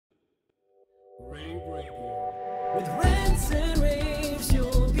rAVe Radio. With rants and raves,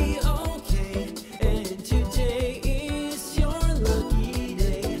 you'll be okay. And today is your lucky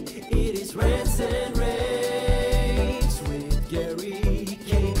day. It is rants and raves with Gary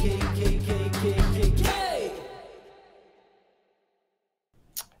K.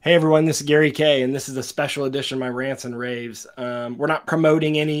 Hey everyone, this is Gary K, and this is a special edition of my Rants and Raves. We're not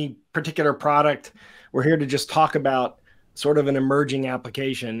promoting any particular product. We're here to just talk about sort of an emerging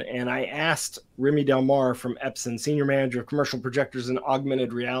application. And I asked Remi Del Mar from Epson, Senior Manager of Commercial Projectors and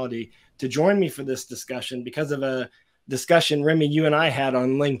Augmented Reality, to join me for this discussion because of a discussion, Remi, you and I had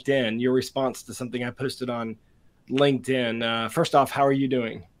on LinkedIn, your response to something I posted on LinkedIn. First off, how are you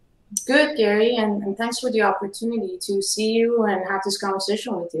doing? Good, Gary, and thanks for the opportunity to see you and have this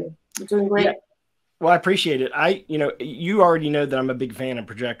conversation with you. You're doing great. Yeah. Well, I appreciate it. You already know that I'm a big fan of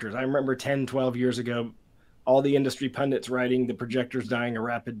projectors. I remember 10, 12 years ago, all the industry pundits writing the projectors dying a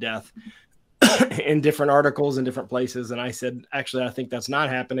rapid death in different articles in different places. And I said, actually, I think that's not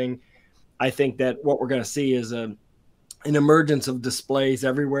happening. I think that what we're going to see is an emergence of displays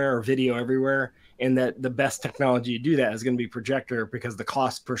everywhere or video everywhere. And that the best technology to do that is going to be projector, because the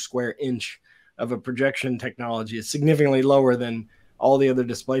cost per square inch of a projection technology is significantly lower than all the other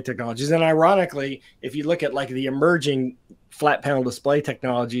display technologies. And ironically, if you look at like the emerging flat panel display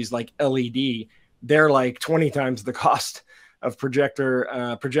technologies like LED, they're like 20 times the cost of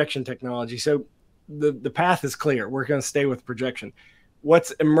projection technology. So the path is clear. We're going to stay with projection. What's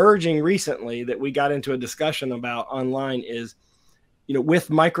emerging recently that we got into a discussion about online is, with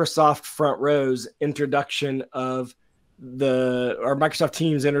Microsoft Front Row's introduction of Microsoft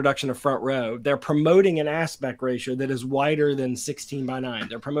Teams introduction of Front Row, they're promoting an aspect ratio that is wider than 16:9.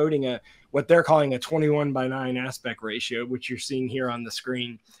 They're promoting what they're calling a 21:9 aspect ratio, which you're seeing here on the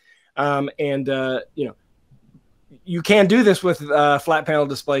screen. You can do this with flat panel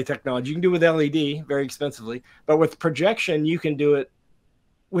display technology. You can do it with LED very expensively, but with projection, you can do it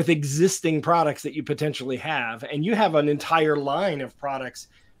with existing products that you potentially have. And you have an entire line of products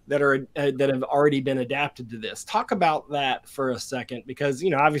that have already been adapted to this. Talk about that for a second, because,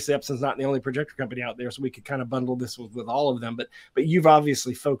 obviously Epson's not the only projector company out there, so we could kind of bundle this with all of them, but you've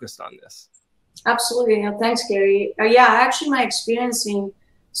obviously focused on this. Absolutely. Thanks, Gary. Actually, my experience in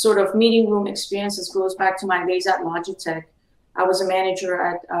sort of meeting room experiences goes back to my days at Logitech. I was a manager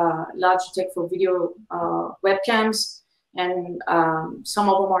at Logitech for video webcams, and some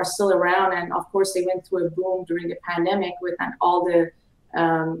of them are still around. And of course, they went through a boom during the pandemic with all the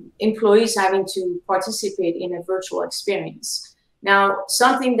employees having to participate in a virtual experience. Now,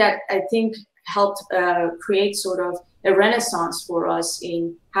 something that I think helped create sort of a renaissance for us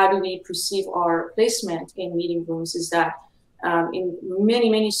in how do we perceive our placement in meeting rooms is that in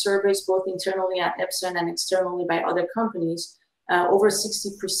many surveys, both internally at Epson and externally by other companies, over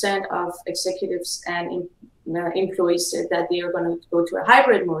 60% of executives and employees said that they are going to go to a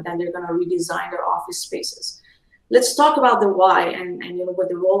hybrid mode and they're going to redesign their office spaces. Let's talk about the why and with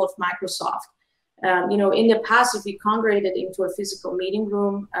the role of Microsoft. In the past, if we congregated into a physical meeting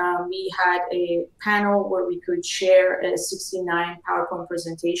room, we had a panel where we could share a 69 PowerPoint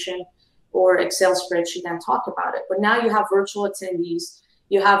presentation or Excel spreadsheet and talk about it. But now you have virtual attendees.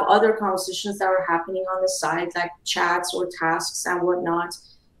 You have other conversations that are happening on the side, like chats or tasks and whatnot.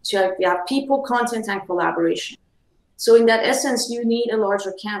 So you have people, content, and collaboration. So in that essence, you need a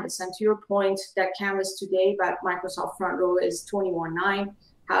larger canvas. And to your point, that canvas today by Microsoft Front Row is 21:9.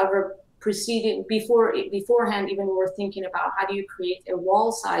 However, beforehand, even we were thinking about how do you create a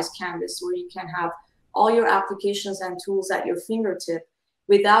wall-sized canvas where you can have all your applications and tools at your fingertip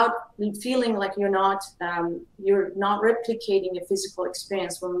without feeling like you're not replicating a physical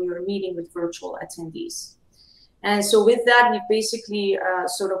experience when you're meeting with virtual attendees. And so with that, we basically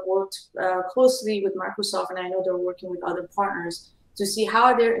sort of worked closely with Microsoft, and I know they're working with other partners to see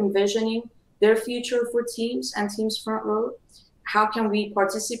how they're envisioning their future for Teams and Teams Front Row. How can we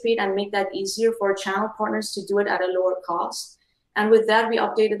participate and make that easier for our channel partners to do it at a lower cost? And with that, we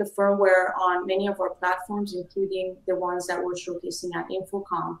updated the firmware on many of our platforms, including the ones that we're showcasing at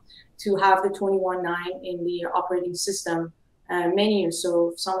InfoComm, to have the 21:9 in the operating system menu.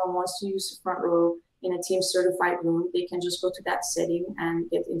 So if someone wants to use the Front Row in a Teams certified room, they can just go to that setting and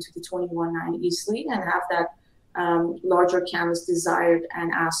get into the 21:9 easily and have that larger canvas desired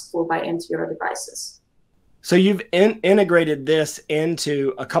and asked for by MTR devices. So you've integrated this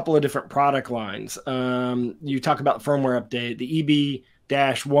into a couple of different product lines. You talk about firmware update, the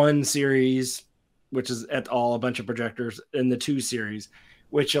EB-1 series, which is a bunch of projectors, and the 2 series,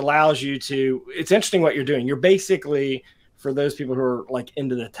 which allows you to, it's interesting what you're doing. You're basically, for those people who are like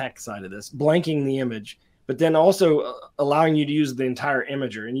into the tech side of this, blanking the image, but then also allowing you to use the entire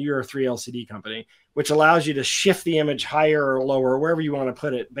imager. And you're a 3LCD company, which allows you to shift the image higher or lower, wherever you want to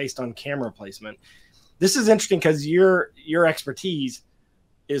put it based on camera placement. This is interesting because your expertise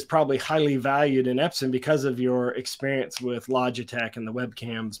is probably highly valued in Epson because of your experience with Logitech and the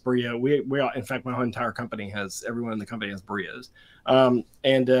webcams, Brio. In fact, my whole entire company has, everyone in the company has Brios.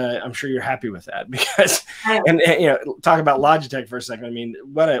 And I'm sure you're happy with that because, and you know, talk about Logitech for a second. I mean,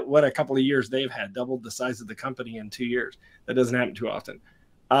 what a couple of years they've had, doubled the size of the company in 2 years. That doesn't happen too often.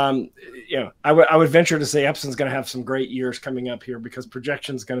 You know, I would venture to say Epson's going to have some great years coming up here because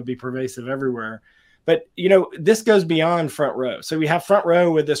projection is going to be pervasive everywhere. But, you know, this goes beyond front row. So we have front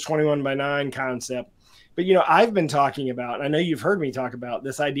row with this 21:9 concept. But, you know, I've been talking about, and I know you've heard me talk about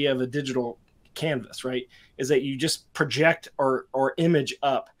this idea of a digital canvas, right? Is that you just project or image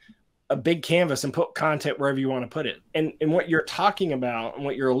up a big canvas and put content wherever you want to put it. And what you're talking about and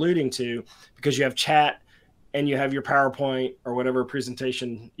what you're alluding to, because you have chat and you have your PowerPoint or whatever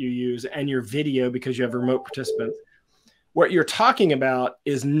presentation you use and your video because you have remote participants. What you're talking about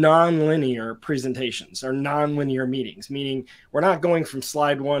is nonlinear presentations or nonlinear meetings, meaning we're not going from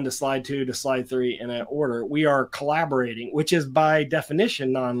slide 1 to slide 2 to slide 3 in an order. We are collaborating, which is by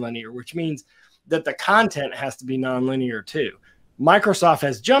definition nonlinear, which means that the content has to be nonlinear too. Microsoft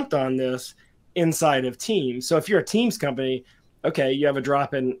has jumped on this inside of Teams. So if you're a Teams company, okay, you have a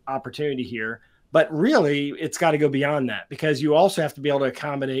drop-in opportunity here, but really it's got to go beyond that because you also have to be able to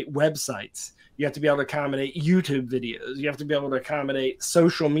accommodate websites. You have to be able to accommodate YouTube videos. You have to be able to accommodate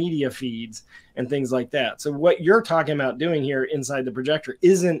social media feeds and things like that. So what you're talking about doing here inside the projector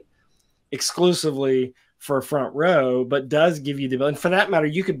isn't exclusively for front row, but does give you the ability. And for that matter,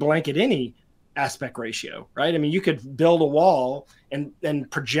 you could blanket any aspect ratio, right? I mean, you could build a wall and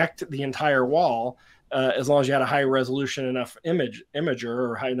project the entire wall as long as you had a high resolution enough imager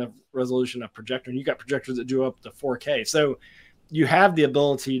or high enough resolution enough projector. And you got projectors that do up to 4K. So you have the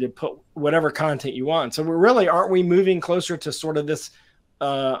ability to put whatever content you want. So aren't we moving closer to sort of this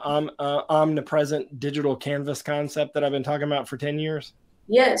omnipresent digital canvas concept that I've been talking about for 10 years?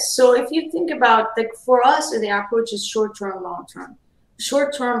 Yes. So if you think about, like, for us, the approach is short-term, long-term.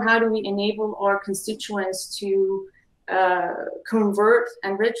 Short-term, how do we enable our constituents to convert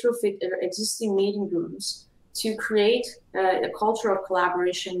and retrofit their existing meeting rooms to create a culture of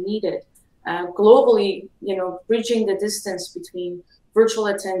collaboration needed? Globally, you know, bridging the distance between virtual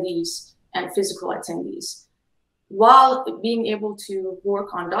attendees and physical attendees, while being able to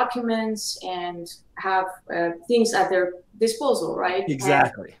work on documents and have things at their disposal, right?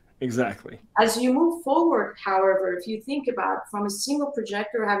 Exactly. Exactly. As you move forward, however, if you think about from a single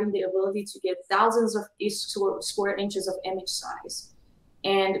projector having the ability to get thousands of square inches of image size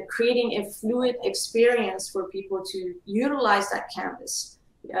and creating a fluid experience for people to utilize that canvas,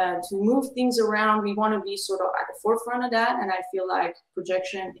 to move things around, we want to be sort of at the forefront of that. And I feel like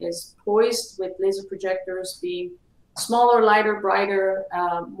projection is poised with laser projectors being smaller, lighter, brighter,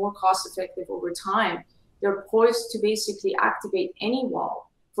 more cost effective over time. They're poised to basically activate any wall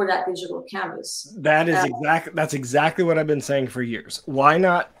for that digital canvas. That's exactly what I've been saying for years. Why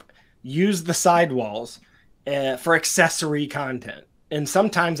not use the sidewalls for accessory content? And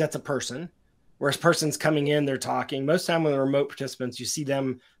sometimes that's a person, whereas person's coming in, they're talking. Most time with the remote participants, you see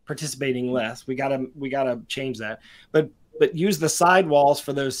them participating less. We gotta change that. But use the sidewalls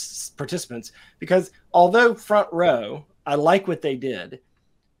for those participants, because although front row, I like what they did,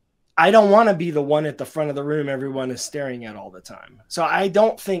 I don't want to be the one at the front of the room everyone is staring at all the time. So I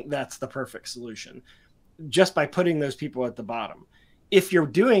don't think that's the perfect solution, just by putting those people at the bottom. If you're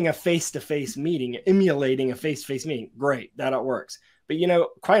doing a face-to-face meeting, emulating a face-to-face meeting, great, that works. But, you know,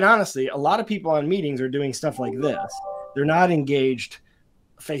 quite honestly, a lot of people on meetings are doing stuff like this. They're not engaged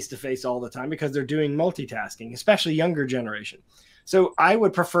face-to-face all the time because they're doing multitasking, especially younger generation. So I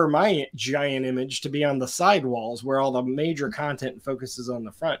would prefer my giant image to be on the side walls where all the major content focuses on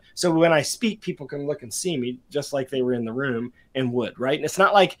the front. So when I speak, people can look and see me just like they were in the room and would, right? And it's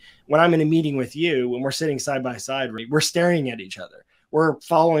not like when I'm in a meeting with you, when we're sitting side by side, right? We're staring at each other. We're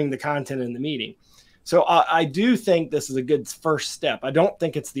following the content in the meeting. So I do think this is a good first step. I don't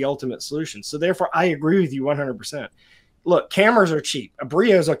think it's the ultimate solution. So therefore, I agree with you 100%. Look, cameras are cheap. A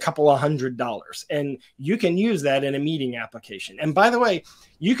Brio is a couple of $100, and you can use that in a meeting application. And by the way,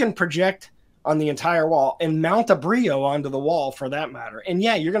 you can project on the entire wall and mount a Brio onto the wall for that matter. And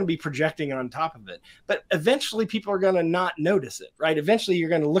yeah, you're going to be projecting on top of it, but eventually people are going to not notice it, right? Eventually you're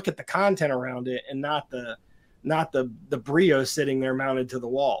going to look at the content around it and not the Brio sitting there mounted to the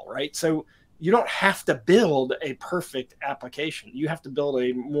wall, right? So you don't have to build a perfect application. You have to build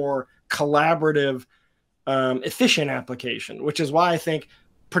a more collaborative, efficient application, which is why I think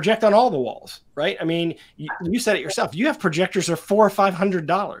project on all the walls, right? I mean, you said it yourself. You have projectors that are $400 or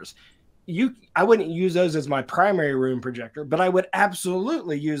 $500. I wouldn't use those as my primary room projector, but I would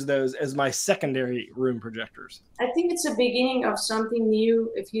absolutely use those as my secondary room projectors. I think it's a beginning of something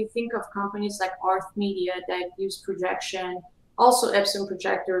new. If you think of companies like Arth Media that use projection, also Epson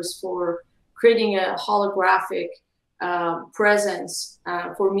projectors for creating a holographic presence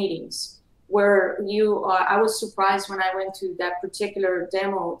for meetings, where I was surprised when I went to that particular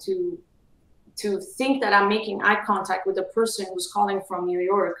demo to think that I'm making eye contact with the person who's calling from New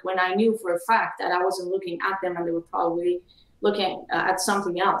York, when I knew for a fact that I wasn't looking at them and they were probably looking at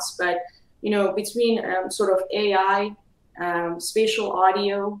something else. But, you know, between sort of AI, spatial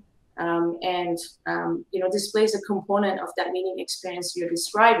audio, and, you know, displays a component of that meeting experience you're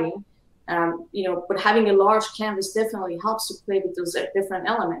describing, you know, but having a large canvas definitely helps to play with those different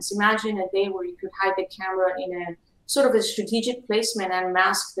elements. Imagine a day where you could hide the camera in a sort of a strategic placement and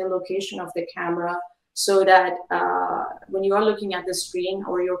mask the location of the camera, so that when you are looking at the screen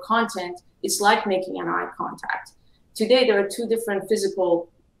or your content, it's like making an eye contact. Today, there are two different physical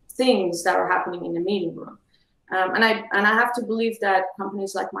things that are happening in the meeting room. And I have to believe that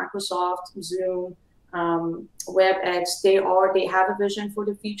companies like Microsoft, Zoom, WebEx, they have a vision for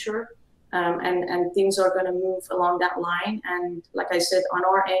the future, and things are going to move along that line. And like I said, on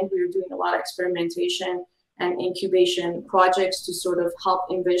our end, we're doing a lot of experimentation and incubation projects to sort of help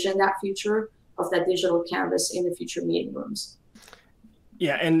envision that future of that digital canvas in the future meeting rooms.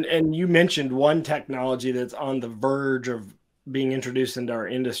 Yeah, and you mentioned one technology that's on the verge of being introduced into our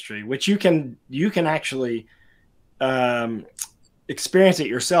industry, which you can actually experience it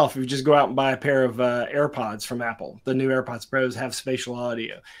yourself if you just go out and buy a pair of AirPods from Apple. The new AirPods Pros have spatial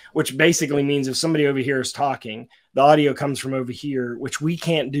audio, which basically means if somebody over here is talking, the audio comes from over here, which we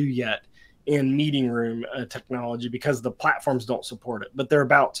can't do yet in meeting room technology because the platforms don't support it, but they're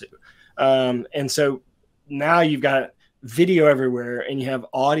about to. And so now you've got video everywhere, and you have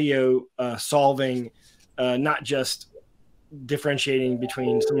audio solving, not just differentiating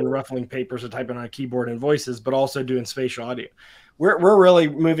between someone ruffling papers or typing on a keyboard and voices, but also doing spatial audio. We're really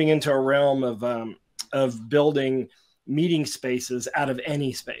moving into a realm of building meeting spaces out of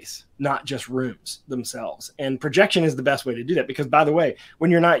any space, not just rooms themselves. And projection is the best way to do that, because, by the way,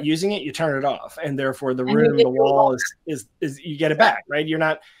 when you're not using it, you turn it off, and therefore the room, the wall is you get it back, right? You're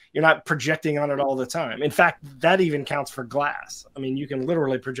not projecting on it all the time. In fact, that even counts for glass. I mean, you can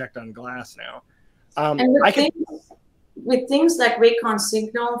literally project on glass now. And with things like Raycon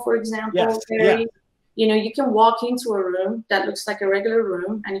Signal, for example, yes, Barry, you know, you can walk into a room that looks like a regular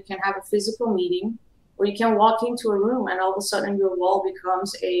room and you can have a physical meeting, or you can walk into a room and all of a sudden your wall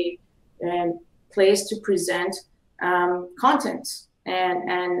becomes a place to present content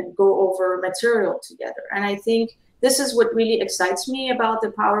and go over material together. And I think this is what really excites me about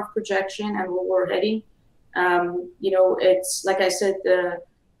the power of projection and where we're heading. You know, it's like I said,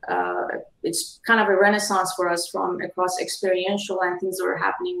 it's kind of a renaissance for us from across experiential and things that are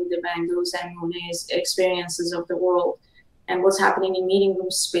happening with the Van Goghs and Monet's experiences of the world, and what's happening in meeting room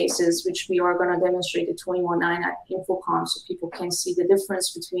spaces, which we are going to demonstrate at 21/9 at InfoComm, so people can see the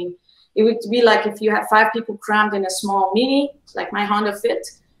difference between. It would be like if you had 5 people crammed in a small Mini, like my Honda Fit,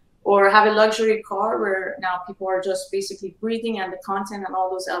 or have a luxury car where now people are just basically breathing and the content and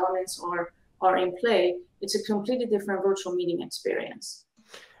all those elements are in play. It's a completely different virtual meeting experience.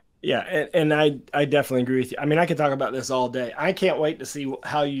 Yeah, and I definitely agree with you. I mean, I could talk about this all day. I can't wait to see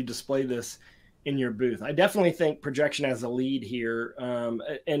how you display this in your booth. I definitely think projection has a lead here,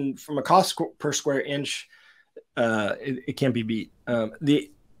 and from a cost per square inch, it can't be beat.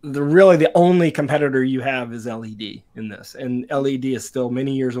 Really the only competitor you have is LED in this, and LED is still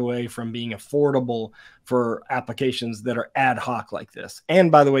many years away from being affordable for applications that are ad hoc like this.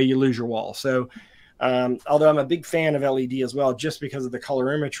 And by the way, you lose your wall. So although I'm a big fan of LED as well, just because of the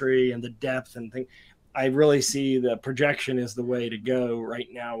colorimetry and the depth and thing, I really see the projection is the way to go right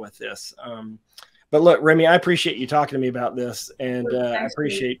now with this. But look, Remi, I appreciate you talking to me about this, and I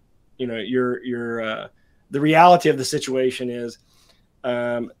appreciate, you know, the reality of the situation is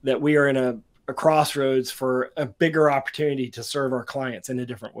that we are in a crossroads for a bigger opportunity to serve our clients in a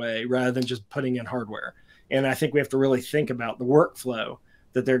different way rather than just putting in hardware. And I think we have to really think about the workflow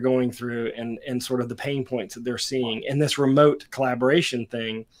that they're going through and sort of the pain points that they're seeing. And this remote collaboration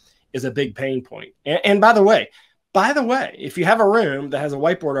thing is a big pain point. And by the way, if you have a room that has a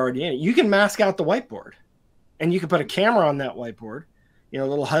whiteboard already in it, you can mask out the whiteboard, and you can put a camera on that whiteboard, you know, a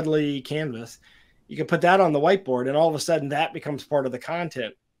little Huddly canvas. You can put that on the whiteboard, and all of a sudden that becomes part of the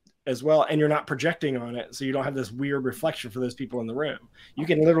content as well. And you're not projecting on it, so you don't have this weird reflection for those people in the room. You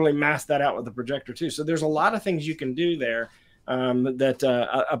can literally mask that out with the projector too. So there's a lot of things you can do there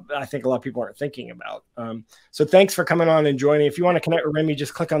that I think a lot of people aren't thinking about. So thanks for coming on and joining. If you want to connect with Remi,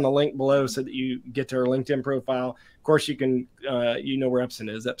 just click on the link below so that you get to her LinkedIn profile. Of course, you can, you know where Epson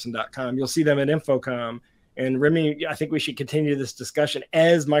is, epson.com. You'll see them at Infocom. And Remi, I think we should continue this discussion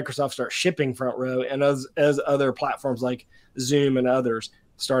as Microsoft starts shipping Front Row and as other platforms like Zoom and others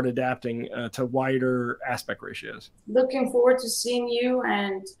start adapting to wider aspect ratios. Looking forward to seeing you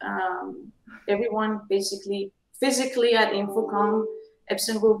and everyone basically physically at Infocom.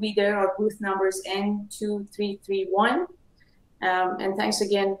 Epson will be there. Our booth number is N2331. And thanks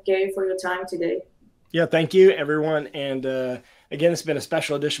again, Gary, for your time today. Yeah, thank you, everyone. And again, it's been a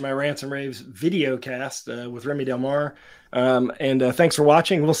special edition of my Rants and rAVes video cast with Remi Del Mar. And thanks for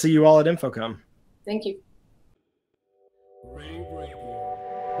watching. We'll see you all at Infocom. Thank you. rAVe Radio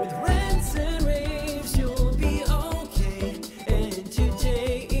with rAVe.